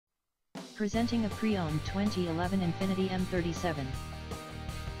Presenting a pre-owned 2011 Infiniti M37.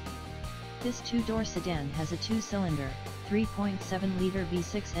 This two-door sedan has a two-cylinder, 3.7-liter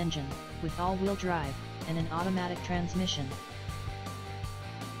V6 engine, with all-wheel drive, and an automatic transmission.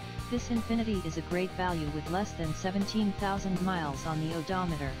 This Infiniti is a great value with less than 17,000 miles on the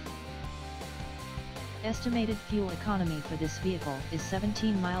odometer. Estimated fuel economy for this vehicle is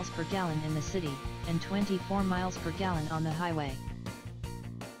 17 miles per gallon in the city, and 24 miles per gallon on the highway.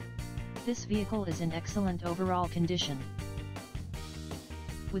 This vehicle is in excellent overall condition.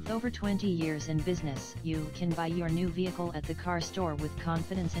 With over 20 years in business, you can buy your new vehicle at the car store with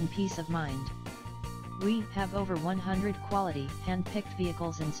confidence and peace of mind. We have over 100 quality, hand-picked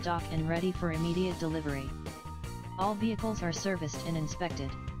vehicles in stock and ready for immediate delivery. All vehicles are serviced and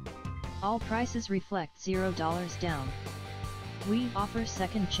inspected. All prices reflect $0 down. We offer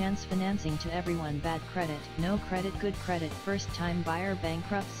second chance financing to everyone. Bad credit, no credit, good credit, first time buyer,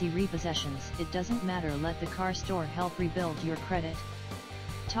 bankruptcy, repossessions, it doesn't matter, let the car store help rebuild your credit.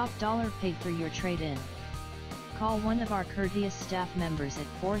 Top dollar paid for your trade-in. Call one of our courteous staff members at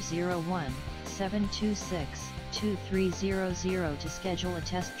 401-726-2300 to schedule a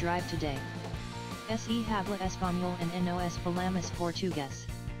test drive today. Se Habla Espanol and Nos Falamos Portugues.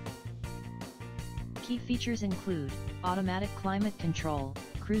 Key features include automatic climate control,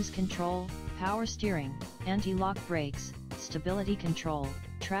 cruise control, power steering, anti-lock brakes, stability control,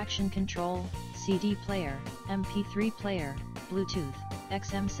 traction control, CD player, MP3 player, Bluetooth,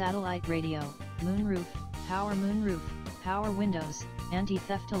 XM satellite radio, moonroof, power windows,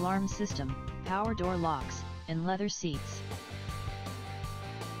 anti-theft alarm system, power door locks, and leather seats.